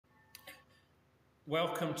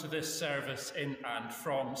Welcome to this service in and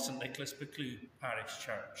from St Nicholas Buccleuch Parish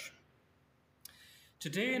Church.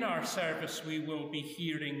 Today in our service we will be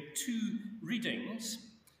hearing two readings,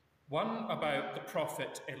 one about the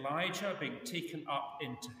prophet Elijah being taken up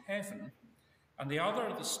into heaven, and the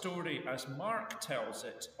other the story, as Mark tells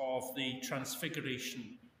it, of the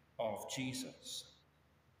Transfiguration of Jesus.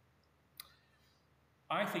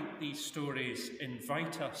 I think these stories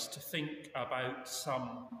invite us to think about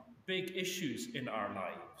some big issues in our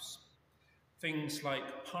lives. Things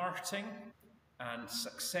like parting and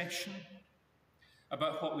succession,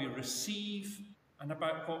 about what we receive and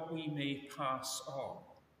about what we may pass on.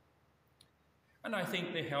 And I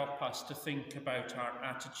think they help us to think about our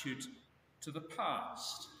attitude to the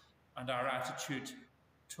past and our attitude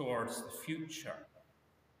towards the future.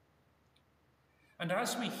 And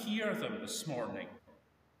as we hear them this morning,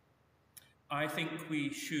 I think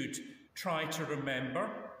we should try to remember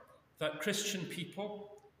that Christian people,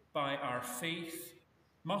 by our faith,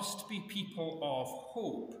 must be people of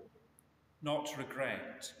hope, not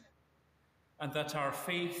regret, and that our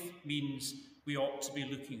faith means we ought to be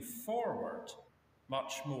looking forward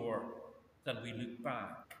much more than we look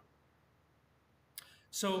back.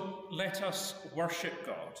 So let us worship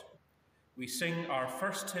God. We sing our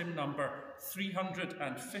first hymn, number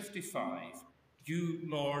 355, You,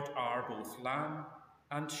 Lord, are both Lamb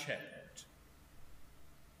and Shepherd.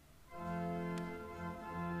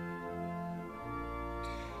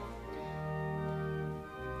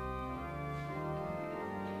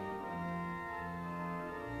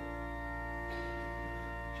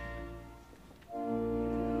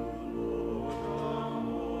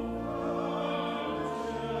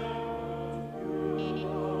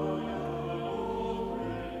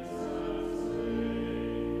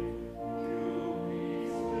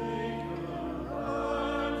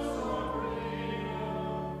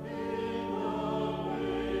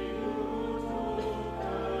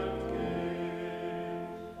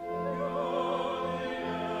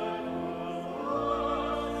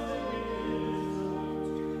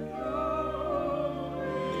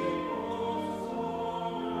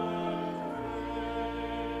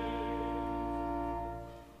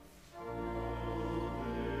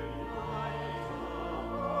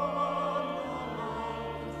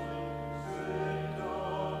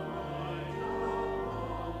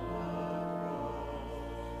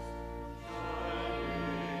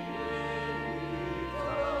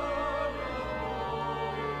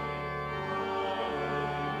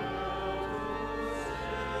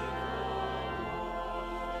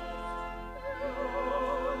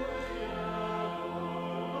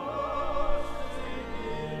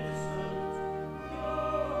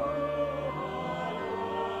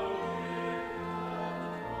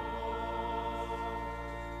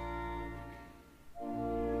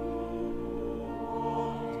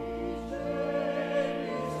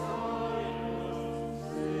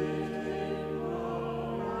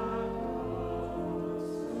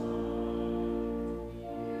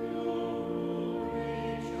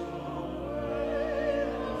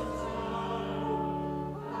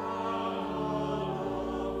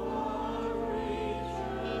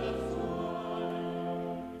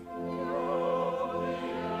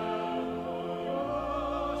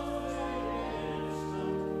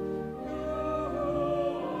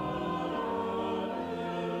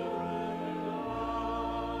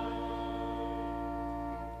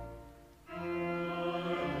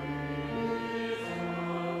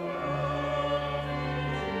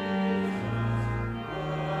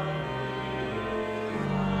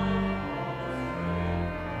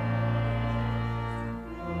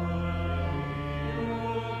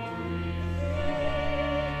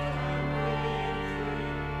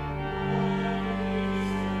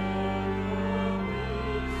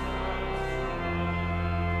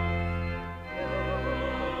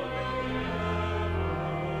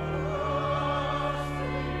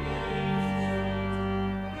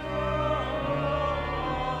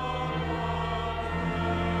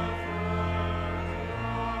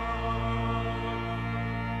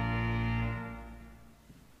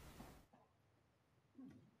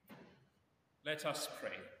 Let us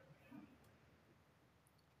pray.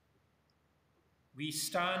 We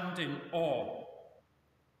stand in awe,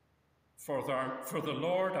 for the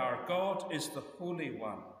Lord our God is the Holy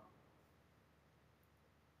One.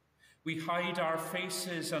 We hide our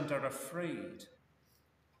faces and are afraid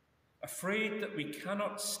that we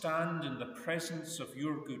cannot stand in the presence of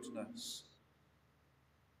your goodness,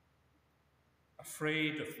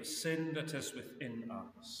 afraid of the sin that is within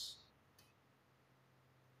us.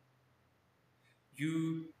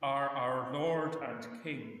 You are our Lord and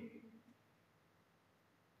King.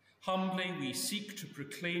 Humbly we seek to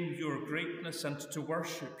proclaim your greatness and to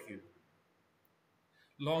worship you,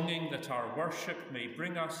 longing that our worship may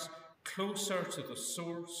bring us closer to the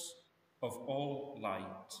source of all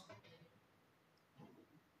light.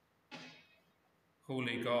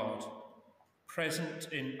 Holy God,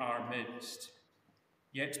 present in our midst,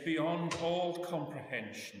 yet beyond all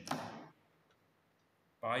comprehension,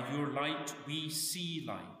 by your light we see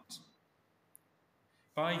light.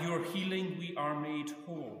 By your healing we are made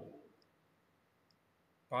whole.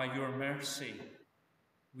 By your mercy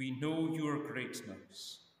we know your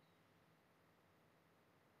greatness.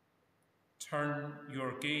 Turn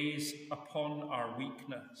your gaze upon our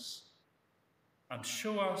weakness and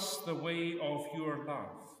show us the way of your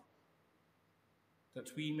love, that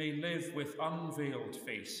we may live with unveiled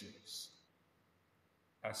faces,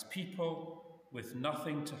 as people with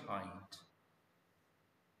nothing to hide.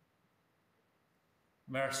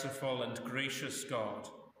 Merciful and gracious God,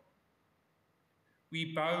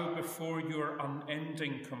 we bow before your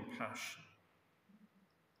unending compassion,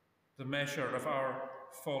 the measure of our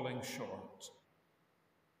falling short.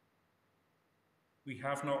 We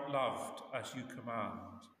have not loved as you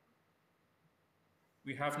command.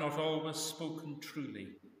 We have not always spoken truly.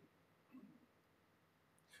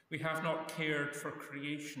 We have not cared for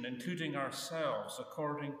creation, including ourselves,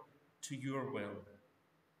 according to your will.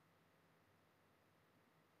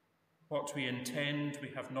 What we intend, we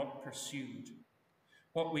have not pursued.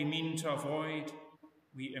 What we mean to avoid,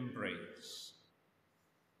 we embrace.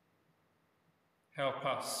 Help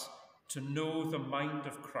us to know the mind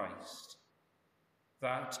of Christ,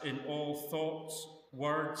 that in all thoughts,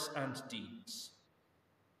 words, and deeds,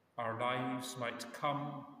 our lives might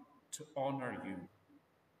come to honour you.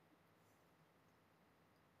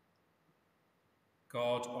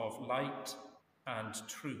 God of light and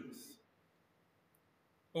truth,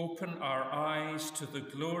 open our eyes to the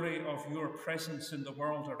glory of your presence in the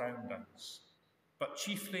world around us, but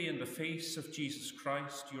chiefly in the face of Jesus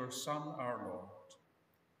Christ, your Son, our Lord,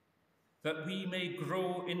 that we may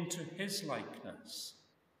grow into his likeness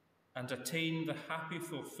and attain the happy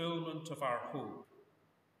fulfillment of our hope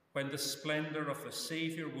when the splendour of the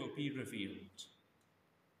Saviour will be revealed.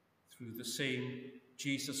 Through the same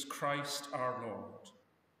Jesus Christ our Lord,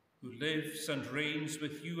 who lives and reigns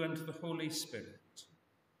with you and the Holy Spirit,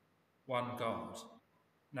 one God,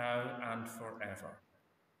 now and forever.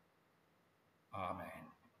 Amen.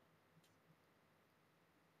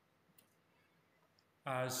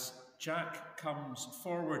 As Jack comes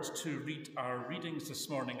forward to read our readings this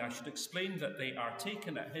morning, I should explain that they are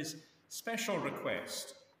taken at his special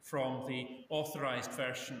request from the authorised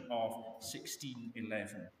version of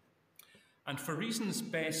 1611. And for reasons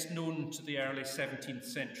best known to the early 17th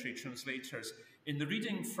century translators, in the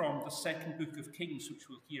reading from the second book of Kings, which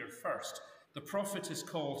we'll hear first, the prophet is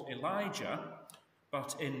called Elijah,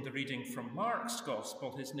 but in the reading from Mark's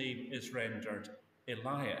Gospel, his name is rendered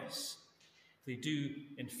Elias. They do,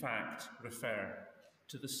 in fact, refer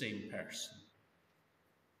to the same person.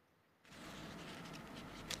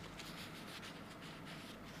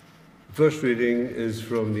 The first reading is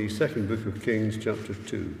from the second book of Kings, chapter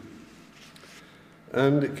 2.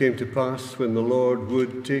 And it came to pass, when the Lord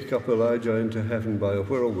would take up Elijah into heaven by a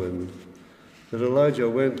whirlwind, that Elijah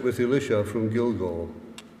went with Elisha from Gilgal.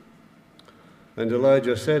 And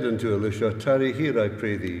Elijah said unto Elisha, Tarry here, I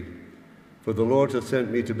pray thee, for the Lord hath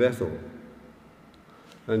sent me to Bethel.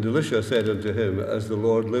 And Elisha said unto him, As the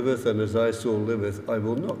Lord liveth, and as thy soul liveth, I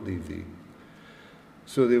will not leave thee.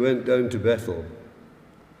 So they went down to Bethel.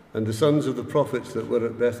 And the sons of the prophets that were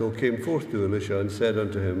at Bethel came forth to Elisha and said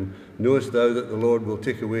unto him, Knowest thou that the Lord will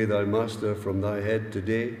take away thy master from thy head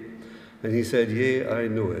today? And he said, Yea, I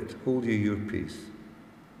know it. Hold ye your peace.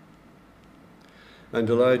 And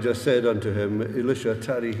Elijah said unto him, Elisha,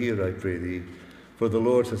 tarry here, I pray thee, for the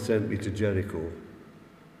Lord hath sent me to Jericho.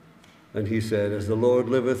 And he said, As the Lord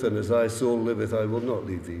liveth, and as thy soul liveth, I will not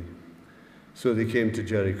leave thee. So they came to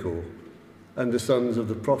Jericho. And the sons of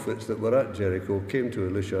the prophets that were at Jericho came to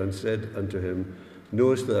Elisha and said unto him,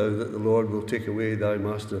 Knowest thou that the Lord will take away thy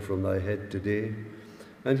master from thy head today?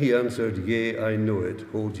 And he answered, Yea, I know it.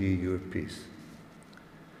 Hold ye your peace.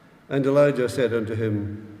 And Elijah said unto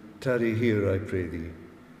him, Tarry here, I pray thee,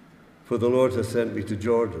 for the Lord hath sent me to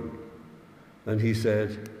Jordan. And he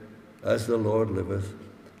said, As the Lord liveth,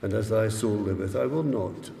 and as thy soul liveth, I will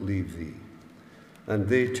not leave thee. And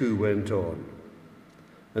they too went on.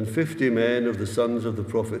 And 50 men of the sons of the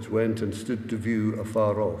prophets went and stood to view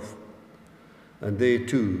afar off. And they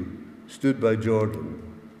too stood by Jordan.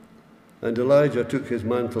 And Elijah took his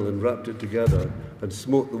mantle and wrapped it together and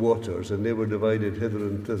smote the waters, and they were divided hither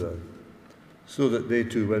and thither, so that they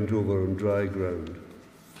too went over on dry ground.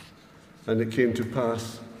 And it came to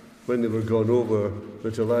pass, when they were gone over,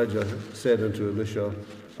 that Elijah said unto Elisha,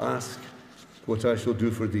 Ask what I shall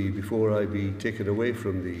do for thee before I be taken away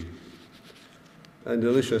from thee. And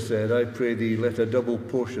Elisha said, I pray thee, let a double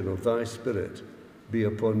portion of thy spirit be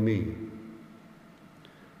upon me.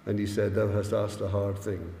 And he said, Thou hast asked a hard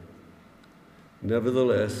thing.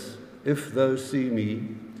 Nevertheless, if thou see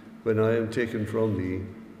me when I am taken from thee,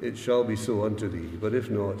 it shall be so unto thee, but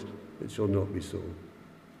if not, it shall not be so.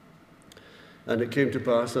 And it came to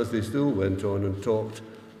pass, as they still went on and talked,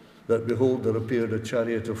 that behold, there appeared a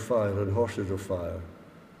chariot of fire and horses of fire,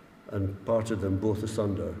 and parted them both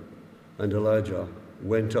asunder. And Elijah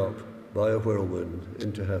went up by a whirlwind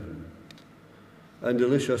into heaven. And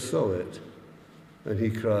Elisha saw it, and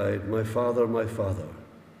he cried, My father,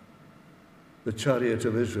 the chariot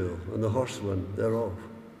of Israel, and the horsemen thereof.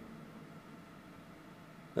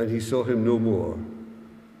 And he saw him no more,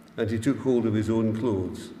 and he took hold of his own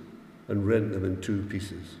clothes, and rent them in 2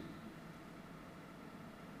 pieces.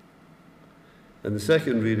 And the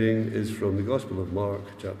second reading is from the Gospel of Mark,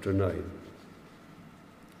 chapter 9.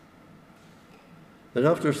 And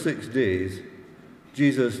after 6 days,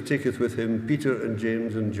 Jesus taketh with him Peter and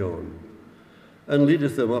James and John, and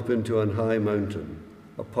leadeth them up into an high mountain,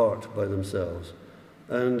 apart by themselves.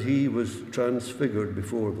 And he was transfigured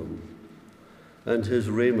before them, and his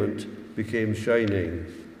raiment became shining,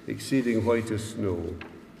 exceeding white as snow,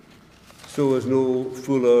 so as no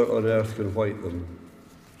fuller on earth can white them.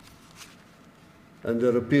 And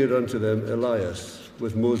there appeared unto them Elias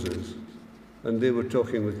with Moses, and they were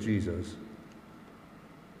talking with Jesus.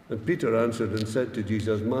 And Peter answered and said to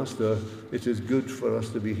Jesus, Master, it is good for us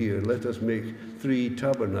to be here. Let us make 3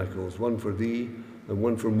 tabernacles, one for thee, and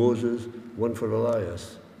one for Moses, one for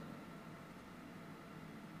Elias.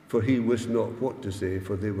 For he wist not what to say,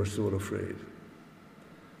 for they were sore afraid.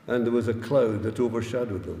 And there was a cloud that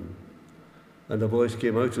overshadowed them. And a voice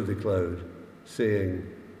came out of the cloud, saying,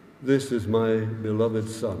 This is my beloved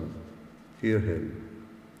Son, hear him.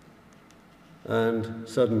 And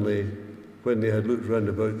suddenly, when they had looked round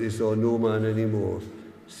about, they saw no man any more,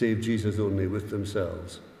 save Jesus only with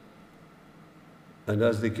themselves. And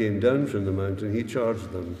as they came down from the mountain, he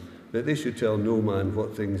charged them that they should tell no man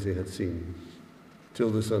what things they had seen, till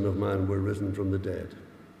the Son of Man were risen from the dead.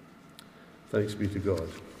 Thanks be to God.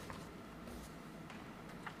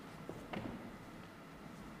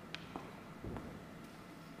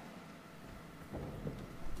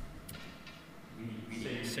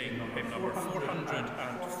 We sing hymn number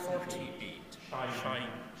 448, Shine,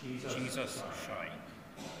 Jesus, Shine. Jesus,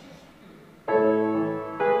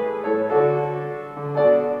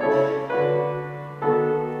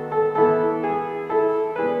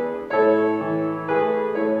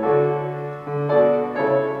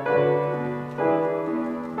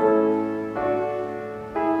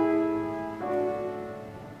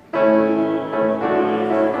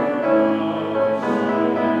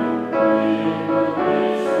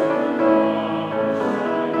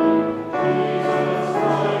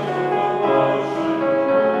 light of the world.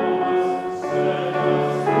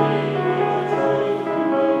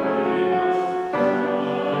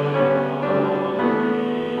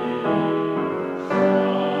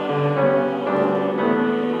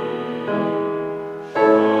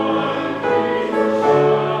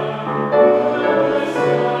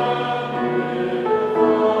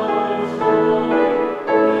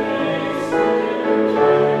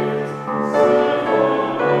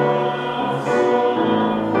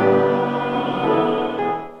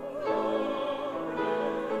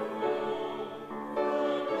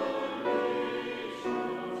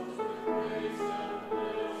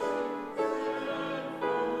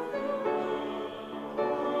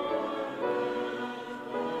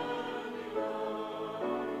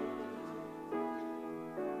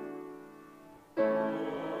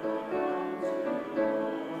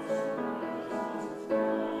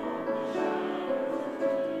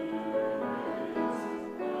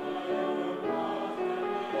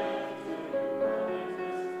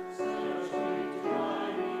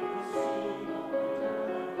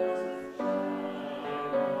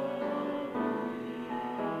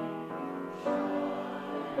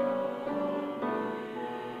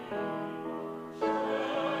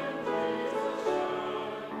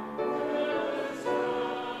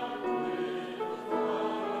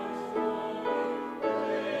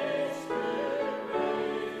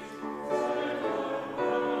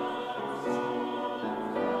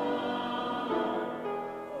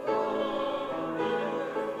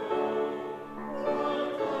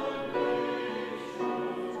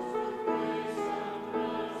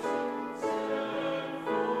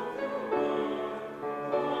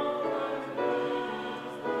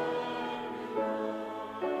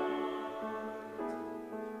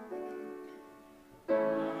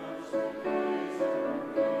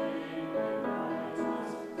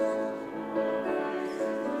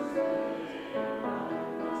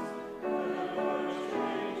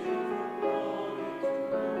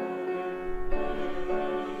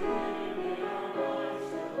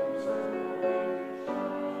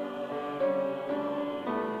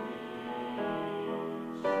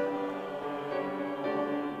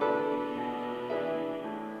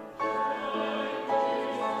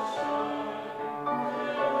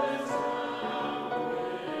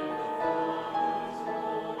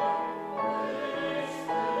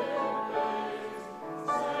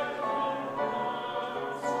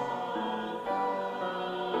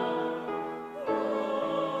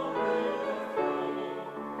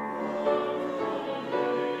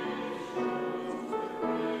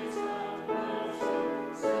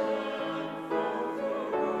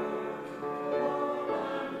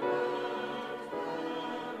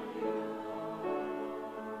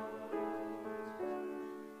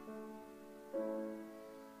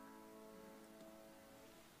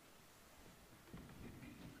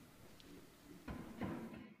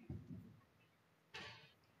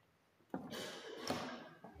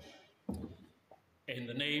 In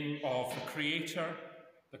the name of the Creator,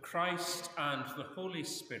 the Christ, and the Holy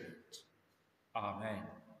Spirit. Amen.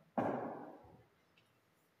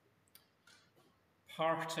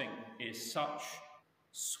 Parting is such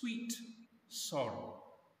sweet sorrow.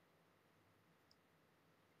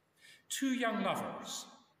 Two young lovers,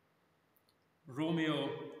 Romeo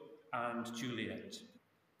and Juliet,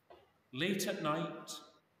 late at night,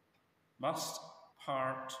 must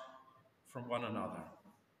part from one another.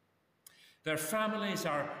 Their families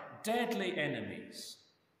are deadly enemies,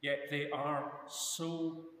 yet they are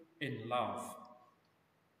so in love.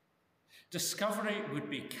 Discovery would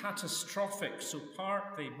be catastrophic, so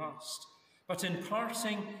part they must. But in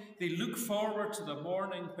parting, they look forward to the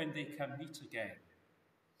morning when they can meet again.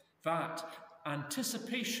 That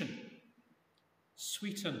anticipation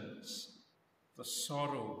sweetens the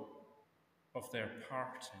sorrow of their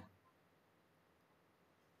parting.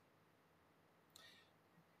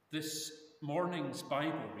 This morning's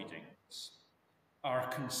Bible readings are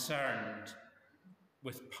concerned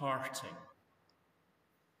with parting.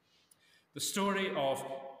 The story of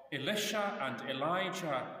Elisha and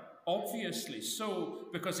Elijah, obviously so,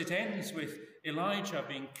 because it ends with Elijah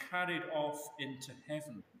being carried off into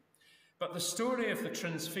heaven. But the story of the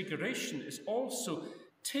Transfiguration is also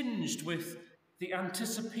tinged with the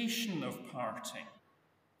anticipation of parting,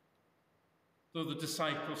 though the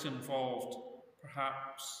disciples involved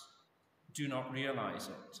perhaps do not realize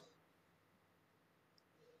it.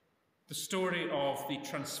 The story of the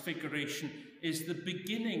Transfiguration is the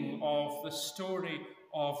beginning of the story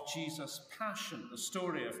of Jesus' passion, the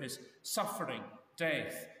story of his suffering,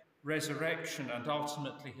 death, resurrection, and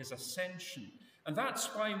ultimately his ascension. And that's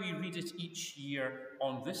why we read it each year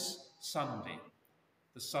on this Sunday,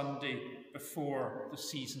 the Sunday before the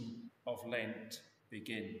season of Lent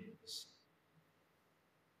begins.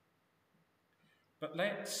 But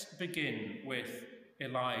let's begin with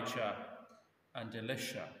Elijah and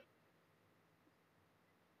Elisha.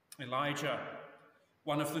 Elijah,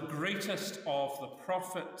 one of the greatest of the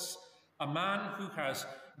prophets, a man who has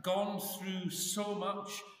gone through so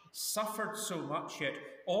much, suffered so much, yet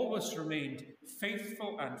always remained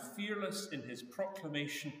faithful and fearless in his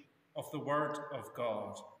proclamation of the word of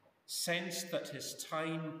God, sensed that his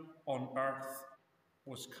time on earth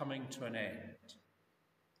was coming to an end.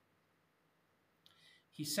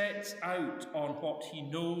 He sets out on what he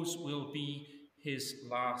knows will be his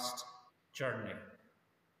last journey.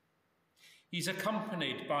 He's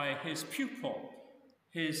accompanied by his pupil,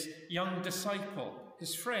 his young disciple,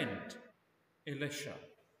 his friend, Elisha.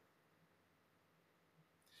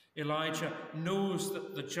 Elijah knows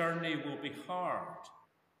that the journey will be hard,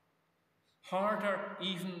 harder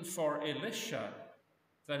even for Elisha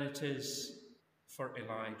than it is for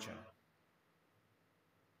Elijah.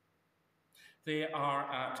 They are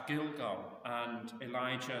at Gilgal, and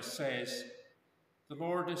Elijah says, "The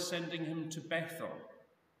Lord is sending him to Bethel.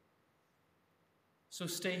 So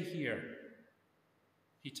stay here,"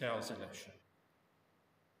 he tells Elisha.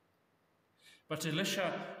 But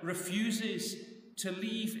Elisha refuses to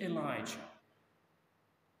leave Elijah.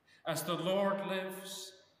 "As the Lord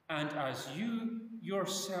lives, and as you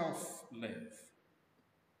yourself live,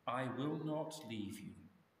 I will not leave you."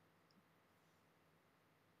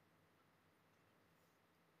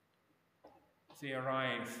 They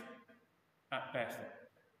arrive at Bethel.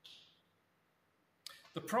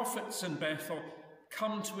 The prophets in Bethel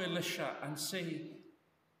come to Elisha and say,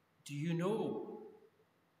 "Do you know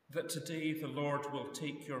that today the Lord will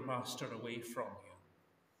take your master away from you?"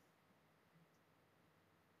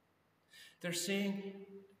 They're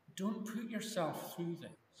saying, "Don't put yourself through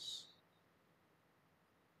this."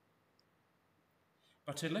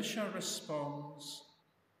 But Elisha responds,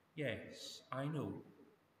 "Yes, I know.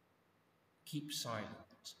 Keep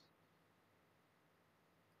silent.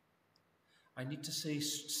 I need to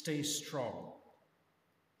stay strong.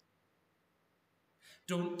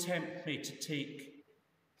 Don't tempt me to take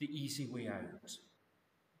the easy way out."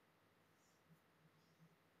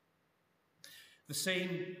 The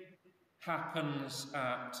same happens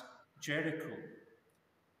at Jericho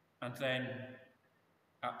and then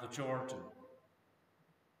at the Jordan.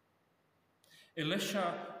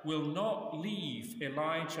 Elisha will not leave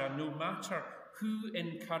Elijah no matter who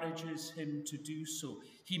encourages him to do so.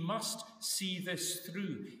 He must see this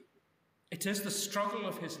through. It is the struggle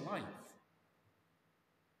of his life.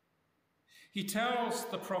 He tells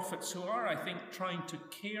the prophets, who are, I think, trying to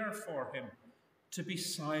care for him, to be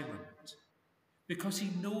silent, because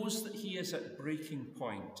he knows that he is at breaking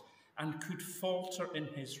point and could falter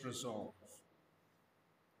in his resolve.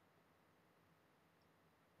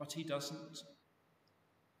 But he doesn't.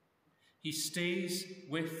 He stays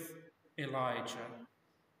with Elijah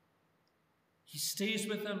He stays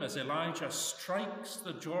with them as Elijah strikes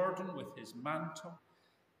the Jordan with his mantle,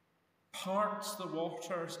 parts the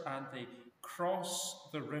waters, and they cross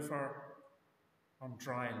the river on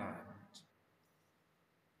dry land.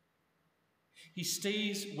 He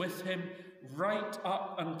stays with him right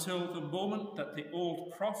up until the moment that the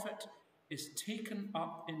old prophet is taken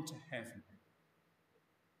up into heaven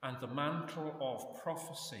and the mantle of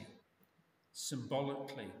prophecy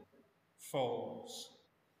symbolically falls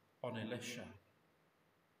on Elisha.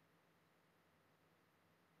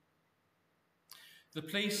 The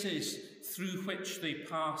places through which they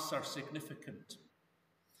pass are significant.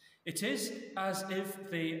 It is as if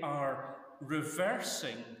they are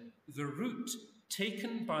reversing the route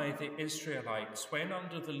taken by the Israelites when,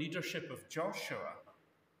 under the leadership of Joshua,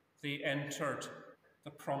 they entered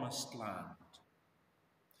the promised land.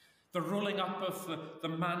 The rolling up of the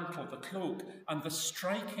mantle, the cloak, and the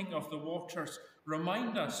striking of the waters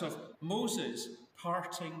remind us of Moses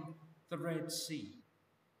parting the Red Sea.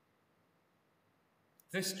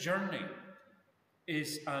 This journey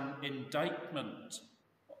is an indictment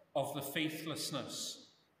of the faithlessness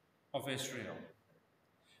of Israel.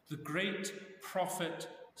 The great prophet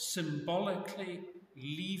symbolically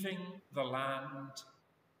leaving the land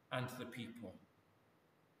and the people.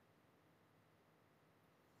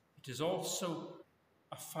 It is also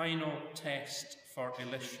a final test for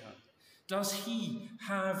Elisha. Does he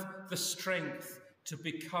have the strength to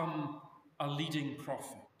become a leading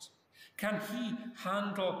prophet? Can he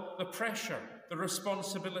handle the pressure, the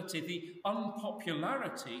responsibility, the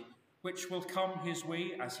unpopularity which will come his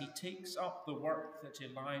way as he takes up the work that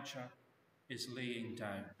Elijah is laying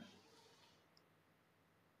down?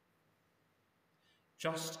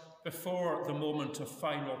 Just before the moment of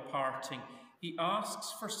final parting, he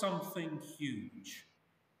asks for something huge.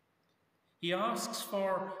 He asks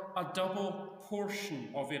for a double portion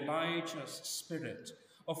of Elijah's spirit,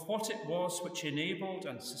 of what it was which enabled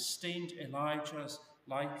and sustained Elijah's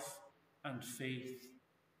life and faith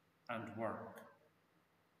and work.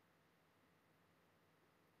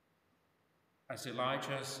 As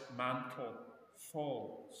Elijah's mantle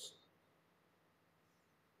falls,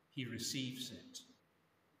 he receives it.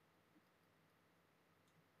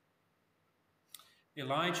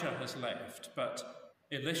 Elijah has left, but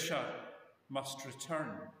Elisha must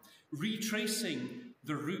return, retracing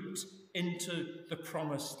the route into the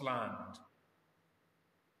promised land.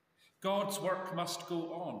 God's work must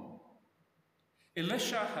go on.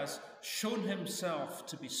 Elisha has shown himself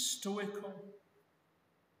to be stoical.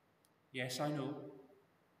 Yes, I know.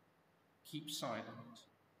 Keep silent.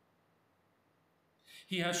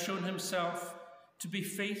 He has shown himself to be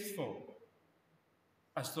faithful.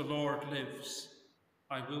 As the Lord lives,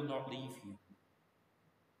 I will not leave you.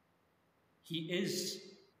 He is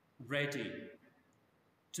ready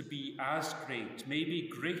to be as great, maybe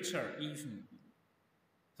greater even,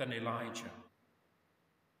 than Elijah.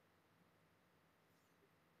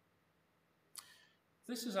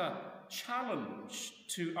 This is a challenge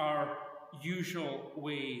to our usual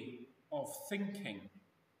way of thinking.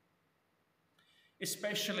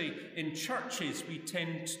 Especially in churches, we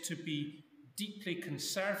tend to be deeply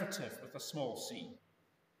conservative with a small c.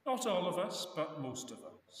 Not all of us, but most of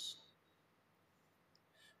us.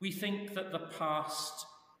 We think that the past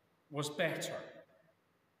was better,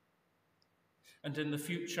 and in the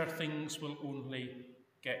future things will only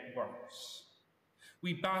get worse.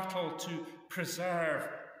 We battle to preserve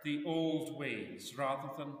the old ways rather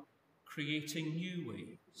than creating new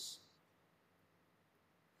ways.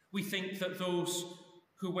 We think that those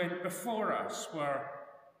who went before us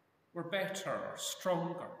were better,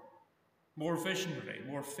 stronger, more visionary,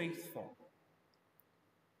 more faithful.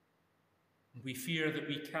 We fear that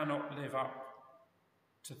we cannot live up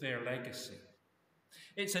to their legacy.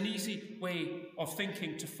 It's an easy way of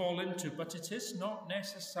thinking to fall into, but it is not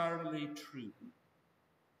necessarily true.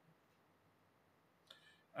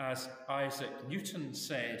 As Isaac Newton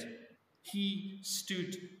said, he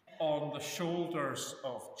stood on the shoulders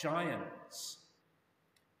of giants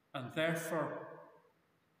and therefore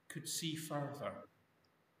could see further.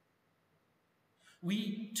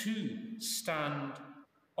 We too stand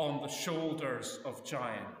on the shoulders of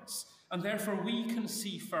giants, and therefore we can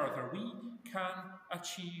see further. We can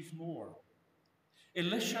achieve more.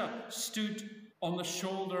 Elisha stood on the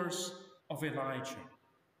shoulders of Elijah.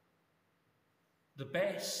 The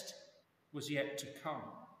best was yet to come.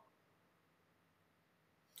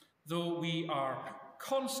 Though we are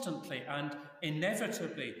constantly and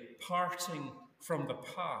inevitably parting from the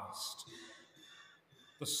past,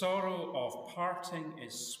 the sorrow of parting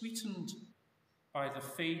is sweetened by the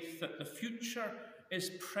faith that the future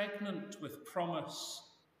is pregnant with promise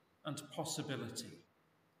and possibility.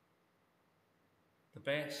 The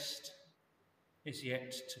best is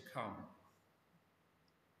yet to come.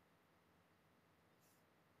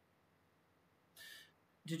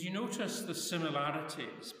 Did you notice the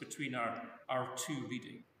similarities between our two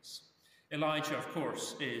readings? Elijah, of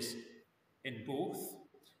course, is in both,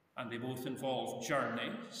 and they both involve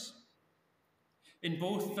journeys. In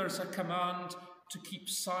both, there's a command to keep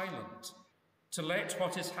silent, to let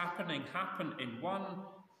what is happening happen in one,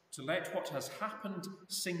 to let what has happened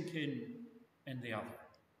sink in the other.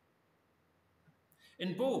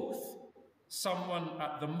 In both, someone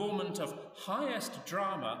at the moment of highest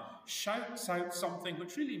drama shouts out something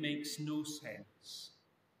which really makes no sense.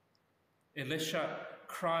 Elisha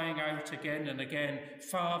crying out again and again,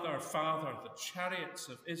 "Father, Father, the chariots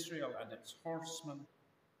of Israel and its horsemen."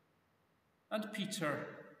 And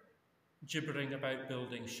Peter gibbering about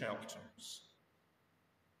building shelters.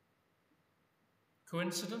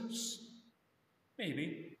 Coincidence?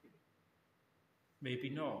 Maybe. Maybe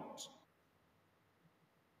not.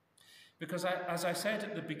 Because as I said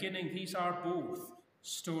at the beginning, these are both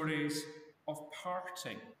stories of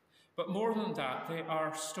parting. But more than that, they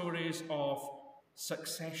are stories of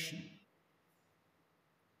succession.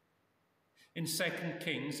 In 2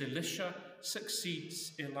 Kings, Elisha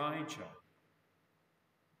succeeds Elijah.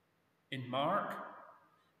 In Mark,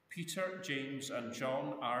 Peter, James, and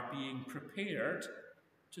John are being prepared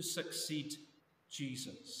to succeed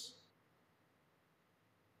Jesus.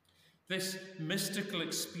 This mystical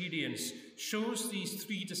experience shows these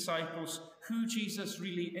three disciples who Jesus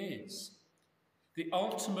really is, the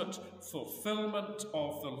ultimate fulfillment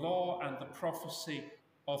of the law and the prophecy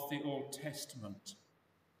of the Old Testament.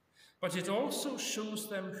 But it also shows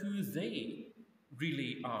them who they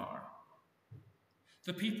really are,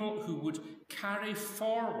 the people who would carry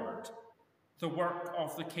forward the work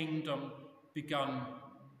of the kingdom begun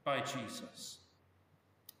by Jesus.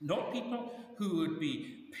 Not people who would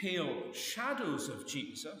be pale shadows of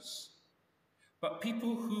Jesus, but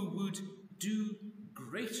people who would do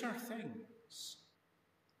greater things.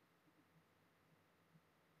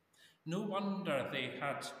 No wonder they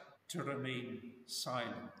had to remain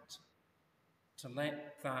silent, to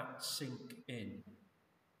let that sink in.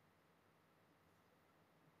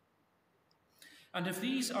 And if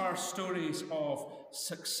these are stories of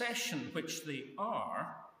succession, which they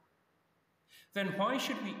are, then why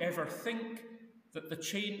should we ever think that the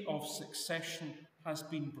chain of succession has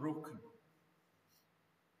been broken?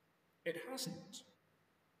 It hasn't.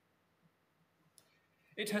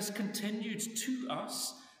 It has continued to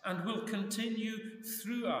us and will continue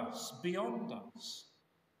through us, beyond us.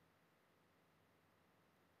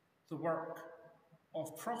 The work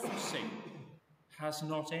of prophecy has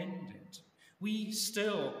not ended. We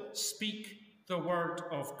still speak the word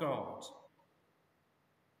of God.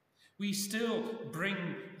 We still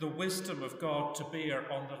bring the wisdom of God to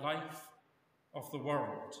bear on the life of the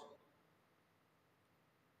world.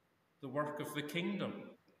 The work of the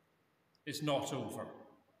kingdom is not over.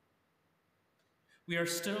 We are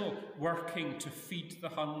still working to feed the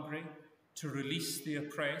hungry, to release the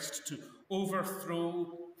oppressed, to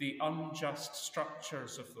overthrow the unjust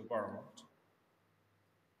structures of the world.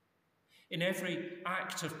 In every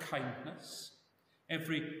act of kindness,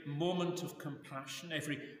 every moment of compassion,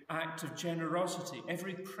 every act of generosity,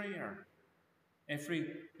 every prayer, every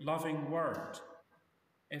loving word,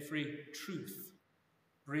 every truth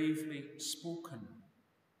bravely spoken,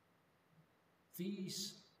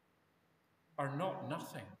 these are not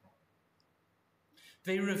nothing.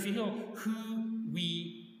 They reveal who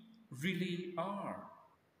we really are.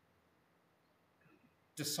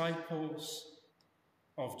 Disciples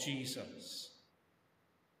of Jesus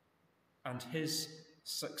and his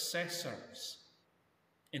successors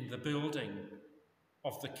in the building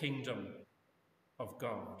of the kingdom of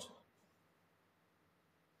God.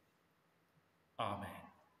 Amen.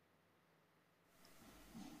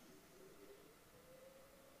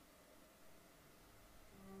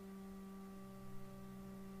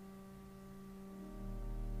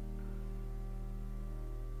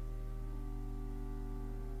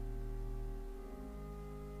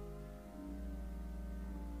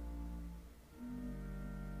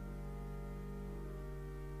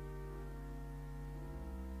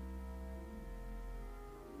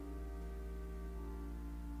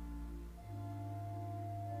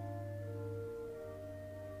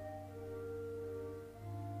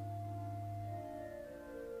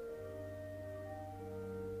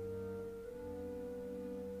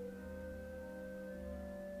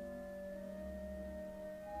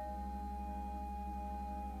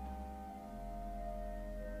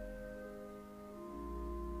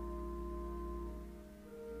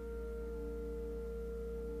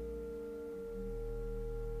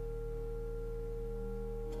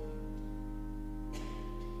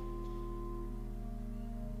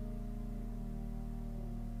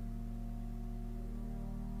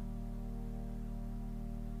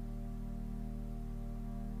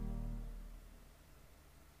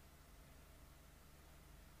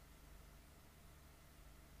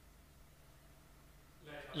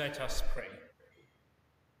 Let us pray.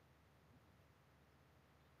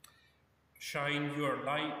 Shine your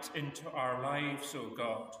light into our lives, O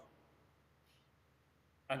God,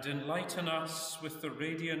 and enlighten us with the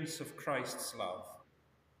radiance of Christ's love.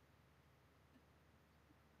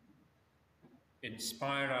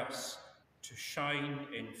 Inspire us to shine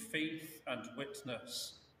in faith and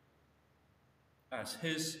witness as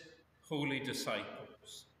his holy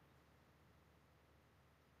disciples.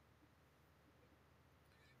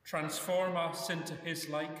 Transform us into his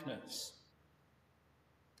likeness,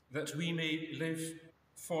 that we may live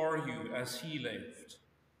for you as he lived,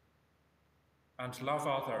 and love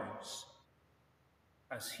others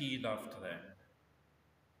as he loved them.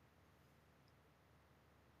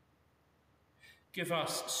 Give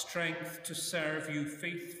us strength to serve you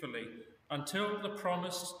faithfully until the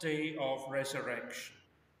promised day of resurrection,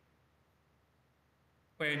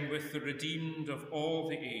 when with the redeemed of all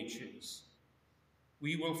the ages,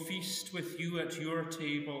 we will feast with you at your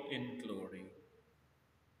table in glory.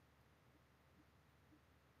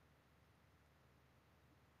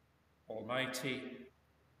 Almighty,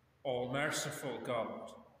 all-merciful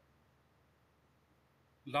God,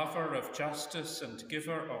 lover of justice and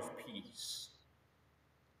giver of peace,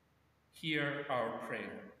 hear our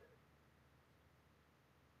prayer.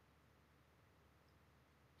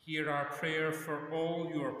 Hear our prayer for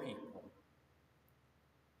all your people,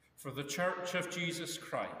 for the Church of Jesus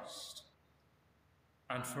Christ,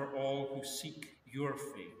 and for all who seek your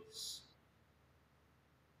face.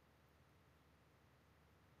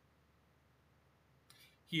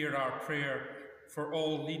 Hear our prayer for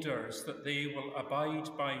all leaders, that they will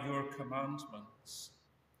abide by your commandments,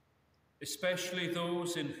 especially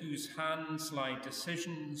those in whose hands lie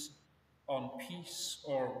decisions on peace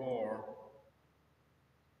or war,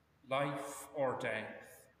 life or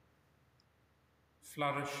death,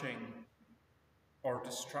 flourishing or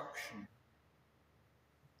destruction.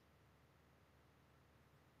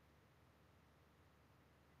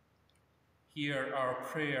 Hear our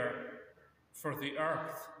prayer for the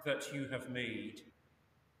earth that you have made,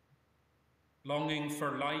 longing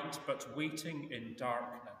for light but waiting in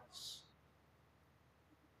darkness,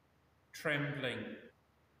 trembling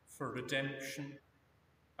for redemption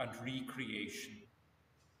and recreation.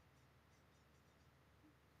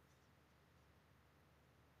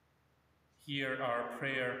 Hear our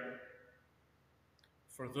prayer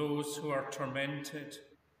for those who are tormented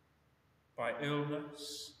by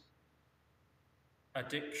illness,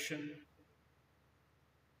 addiction,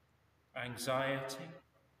 anxiety,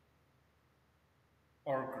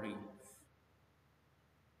 or grief.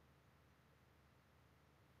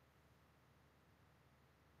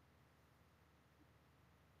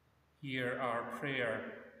 Hear our prayer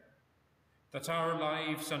that our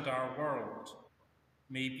lives and our world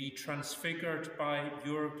may be transfigured by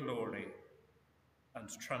your glory and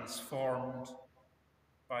transformed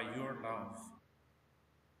by your love.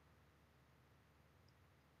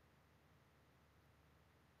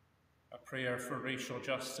 A prayer for Racial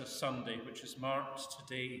Justice Sunday, which is marked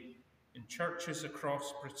today in churches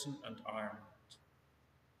across Britain and Ireland.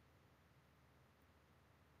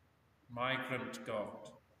 Migrant God,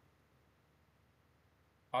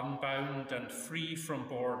 unbound and free from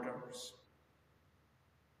borders,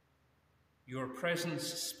 your presence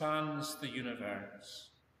spans the universe.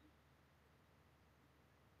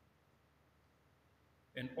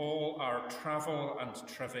 In all our travel and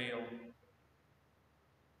travail,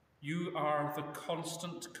 you are the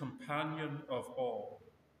constant companion of all.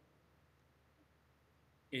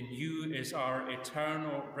 In you is our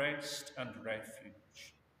eternal rest and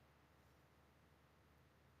refuge.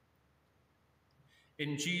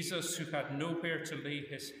 In Jesus, who had nowhere to lay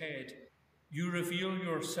his head, you reveal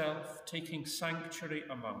yourself, taking sanctuary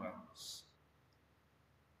among us.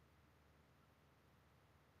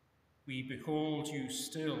 We behold you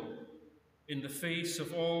still in the face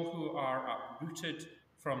of all who are uprooted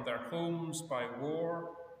from their homes by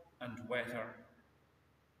war and weather,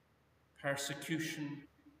 persecution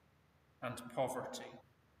and poverty.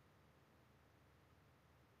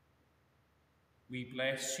 We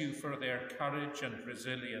bless you for their courage and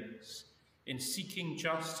resilience in seeking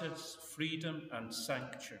justice, freedom, and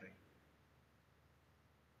sanctuary.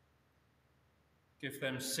 Give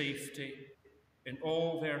them safety in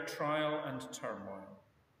all their trial and turmoil.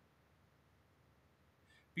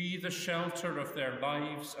 Be the shelter of their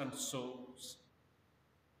lives and souls.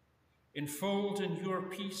 Enfold in your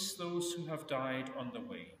peace those who have died on the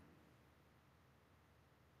way.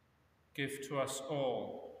 Give to us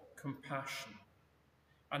all compassion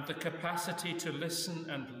and the capacity to listen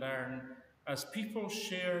and learn as people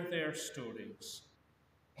share their stories,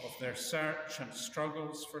 of their search and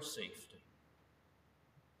struggles for safety.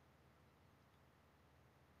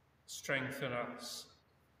 Strengthen us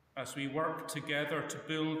as we work together to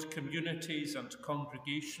build communities and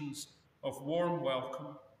congregations of warm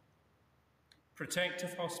welcome,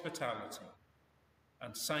 protective hospitality,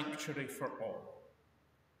 and sanctuary for all.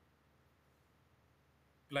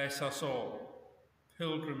 Bless us all,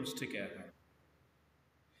 pilgrims together.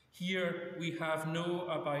 Here we have no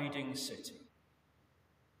abiding city.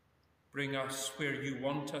 Bring us where you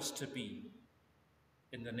want us to be,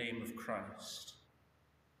 in the name of Christ.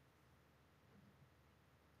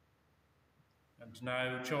 And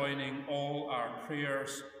now, joining all our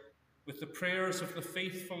prayers with the prayers of the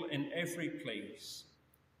faithful in every place,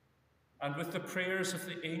 and with the prayers of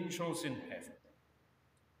the angels in heaven,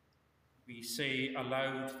 we say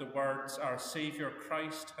aloud the words our Saviour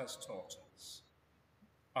Christ has taught us.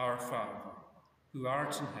 Our Father, who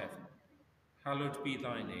art in heaven, hallowed be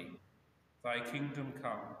thy name. Thy kingdom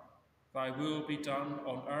come, thy will be done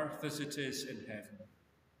on earth as it is in heaven.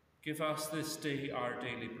 Give us this day our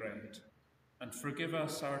daily bread, and forgive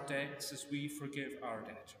us our debts as we forgive our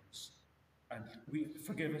debtors. And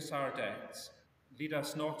forgive us our debts. Lead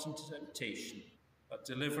us not into temptation, but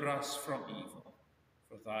deliver us from evil.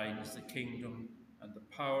 For thine is the kingdom, and the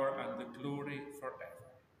power, and the glory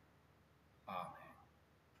forever. Amen.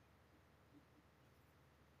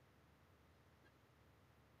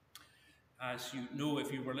 As you know,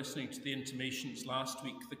 if you were listening to the intimations last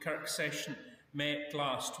week, the Kirk session met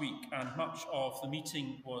last week, and much of the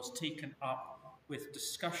meeting was taken up with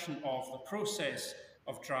discussion of the process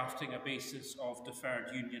of drafting a basis of deferred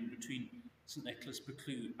union between St Nicholas,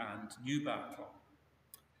 Buccleuch and Newbattle.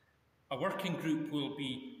 A working group will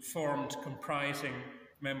be formed comprising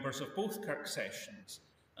members of both Kirk sessions,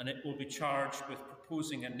 and it will be charged with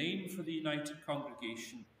proposing a name for the united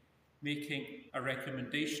congregation, making a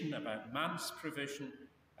recommendation about manse provision,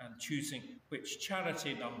 and choosing which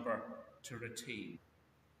charity number to retain.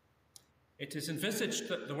 It is envisaged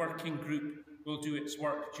that the working group will do its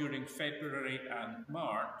work during February and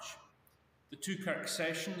March. The two Kirk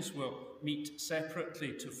sessions will meet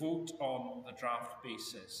separately to vote on the draft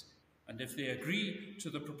basis, and if they agree to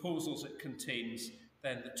the proposals it contains,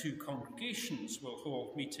 then the two congregations will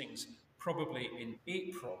hold meetings probably in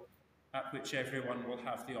April, at which everyone will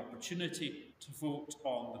have the opportunity to vote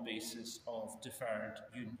on the basis of deferred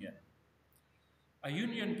union. A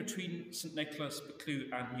union between St Nicholas,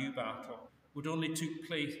 Buccleuch and Newbattle would only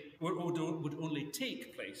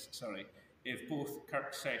take place if both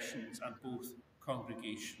Kirk sessions and both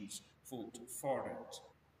congregations vote for it.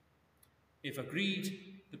 If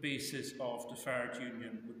agreed, the basis of deferred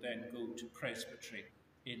union would then go to presbytery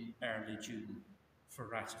in early June for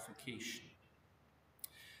ratification.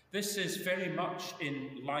 This is very much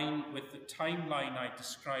in line with the timeline I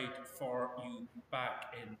described for you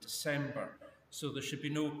back in December, so there should be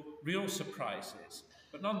no real surprises.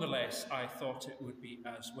 But nonetheless, I thought it would be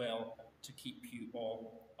as well to keep you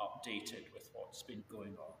all updated with what's been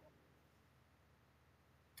going on.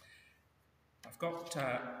 I've got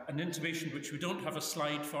an intimation which we don't have a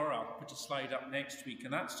slide for. I'll put a slide up next week,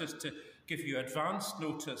 and that's just to give you advance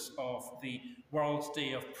notice of the World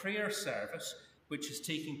Day of Prayer service, which is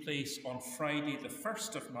taking place on Friday the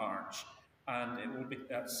 1st of March, and it will be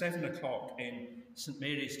at 7 o'clock in St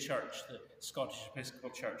Mary's Church, the Scottish Episcopal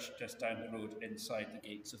Church just down the road inside the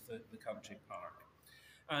gates of the country park.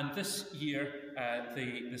 And this year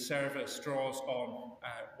the service draws on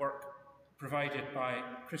work provided by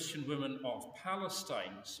Christian Women of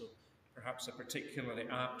Palestine, so perhaps a particularly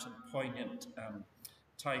apt and poignant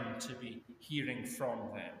time to be hearing from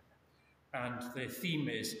them. And the theme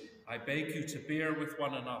is, I beg you to bear with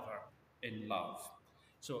one another in love.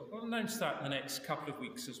 So we'll announce that in the next couple of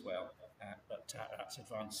weeks as well, but that's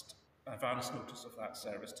advanced notice of that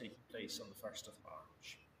service taking place on the 1st of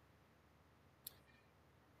March.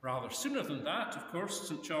 Rather sooner than that, of course,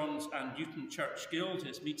 St John's and Newton Church Guild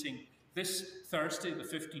is meeting this Thursday, the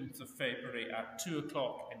 15th of February at 2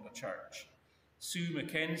 o'clock in the church. Sue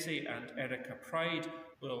Mackenzie and Erica Pride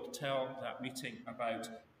will tell that meeting about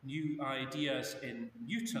new ideas in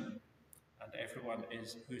Newton, and everyone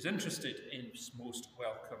who's interested is most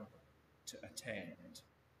welcome to attend.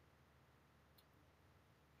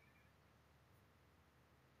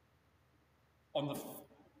 On the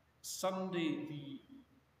Sunday,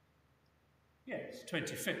 it's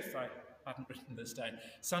 25th, I hadn't written this down.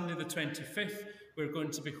 Sunday the 25th, we're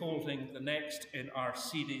going to be holding the next in our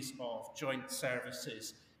series of joint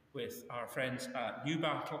services with our friends at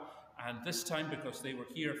Newbattle, and this time, because they were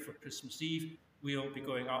here for Christmas Eve, we'll be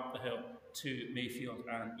going up the hill to Mayfield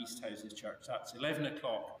and East Houses Church. That's 11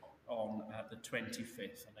 o'clock on the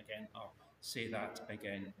 25th. And again, I'll say that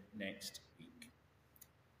again next week.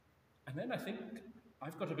 And then I think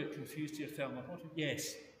I've got a bit confused here, Thelma.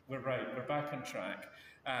 Yes, we're right. We're back on track.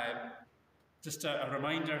 Just a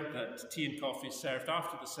reminder that tea and coffee is served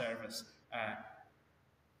after the service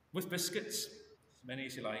with biscuits, as many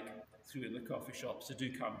as you like, through in the coffee shop. So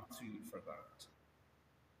do come through for that.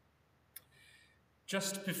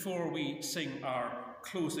 Just before we sing our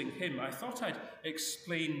closing hymn, I thought I'd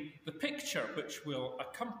explain the picture which will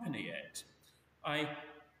accompany it. I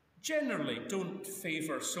generally don't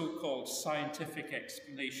favour so-called scientific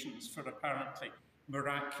explanations for apparently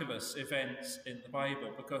miraculous events in the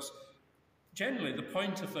Bible, because generally the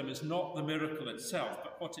point of them is not the miracle itself,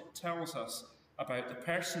 but what it tells us about the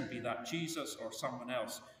person, be that Jesus or someone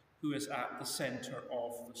else, who is at the centre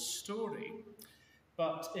of the story.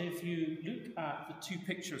 But if you look at the two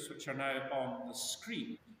pictures which are now on the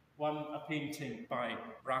screen, one a painting by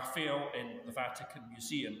Raphael in the Vatican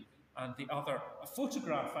Museum, and the other a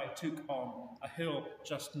photograph I took on a hill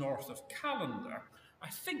just north of Callander, I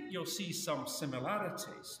think you'll see some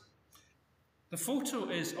similarities. The photo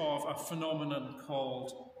is of a phenomenon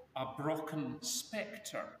called a Brocken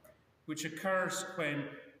spectre, which occurs when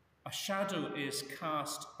a shadow is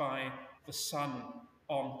cast by the sun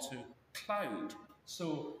onto cloud.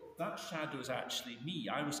 So that shadow is actually me.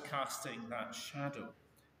 I was casting that shadow.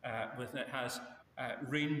 It has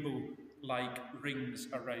rainbow-like rings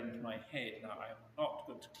around my head. Now, I'm not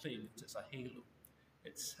going to claim that it's a halo.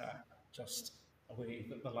 It's just a way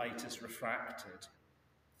that the light is refracted.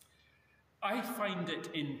 I find it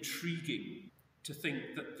intriguing to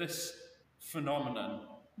think that this phenomenon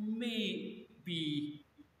may be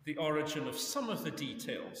the origin of some of the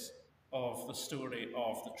details of the story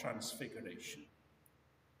of the Transfiguration.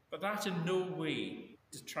 But that in no way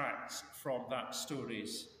detracts from that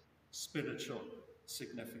story's spiritual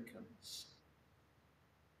significance.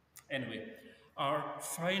 Anyway, our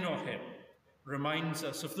final hymn reminds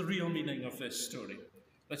us of the real meaning of this story,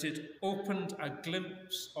 that it opened a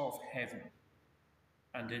glimpse of heaven,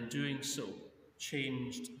 and in doing so,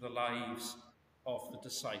 changed the lives of the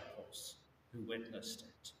disciples who witnessed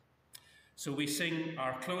it. So we sing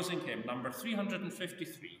our closing hymn, number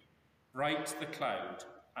 353, Bright the Cloud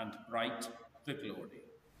and Bright the Glory.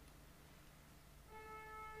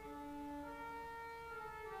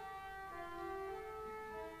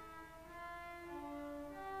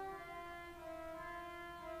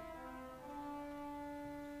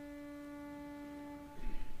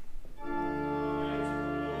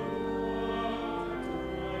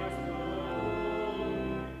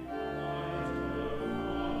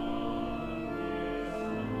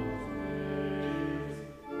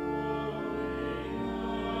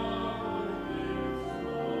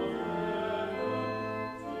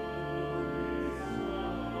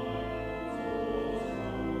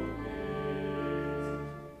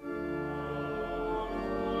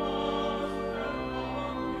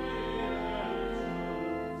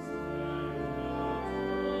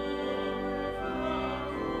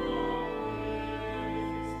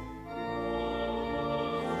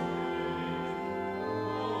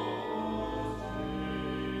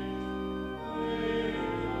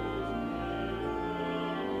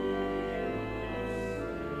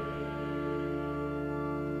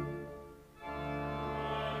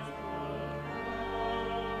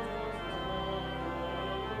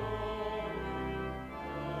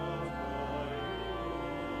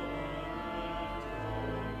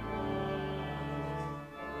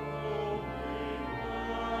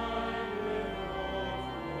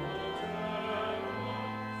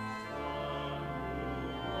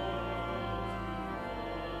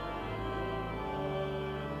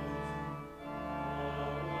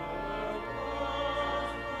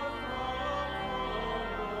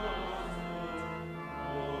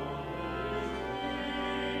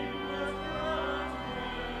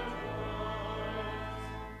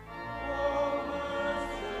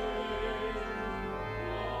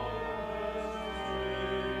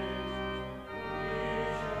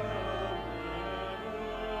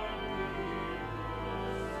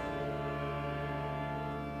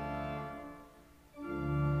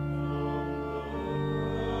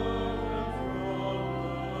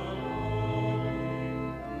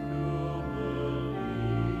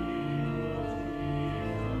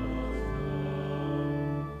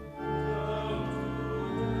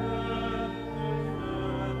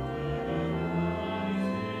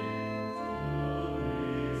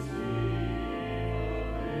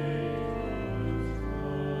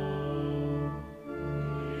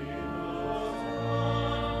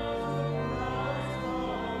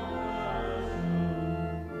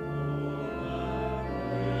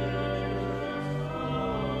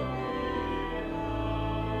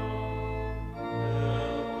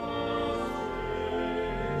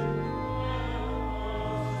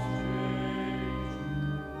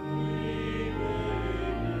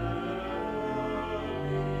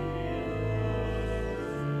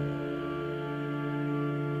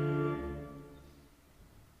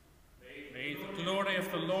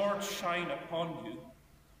 of the Lord shine upon you.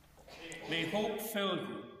 May hope fill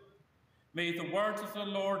you. May the word of the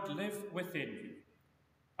Lord live within you,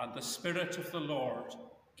 and the Spirit of the Lord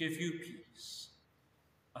give you peace.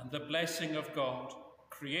 And the blessing of God,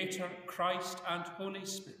 Creator, Christ, and Holy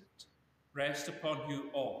Spirit, rest upon you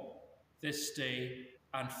all, this day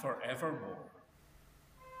and forevermore.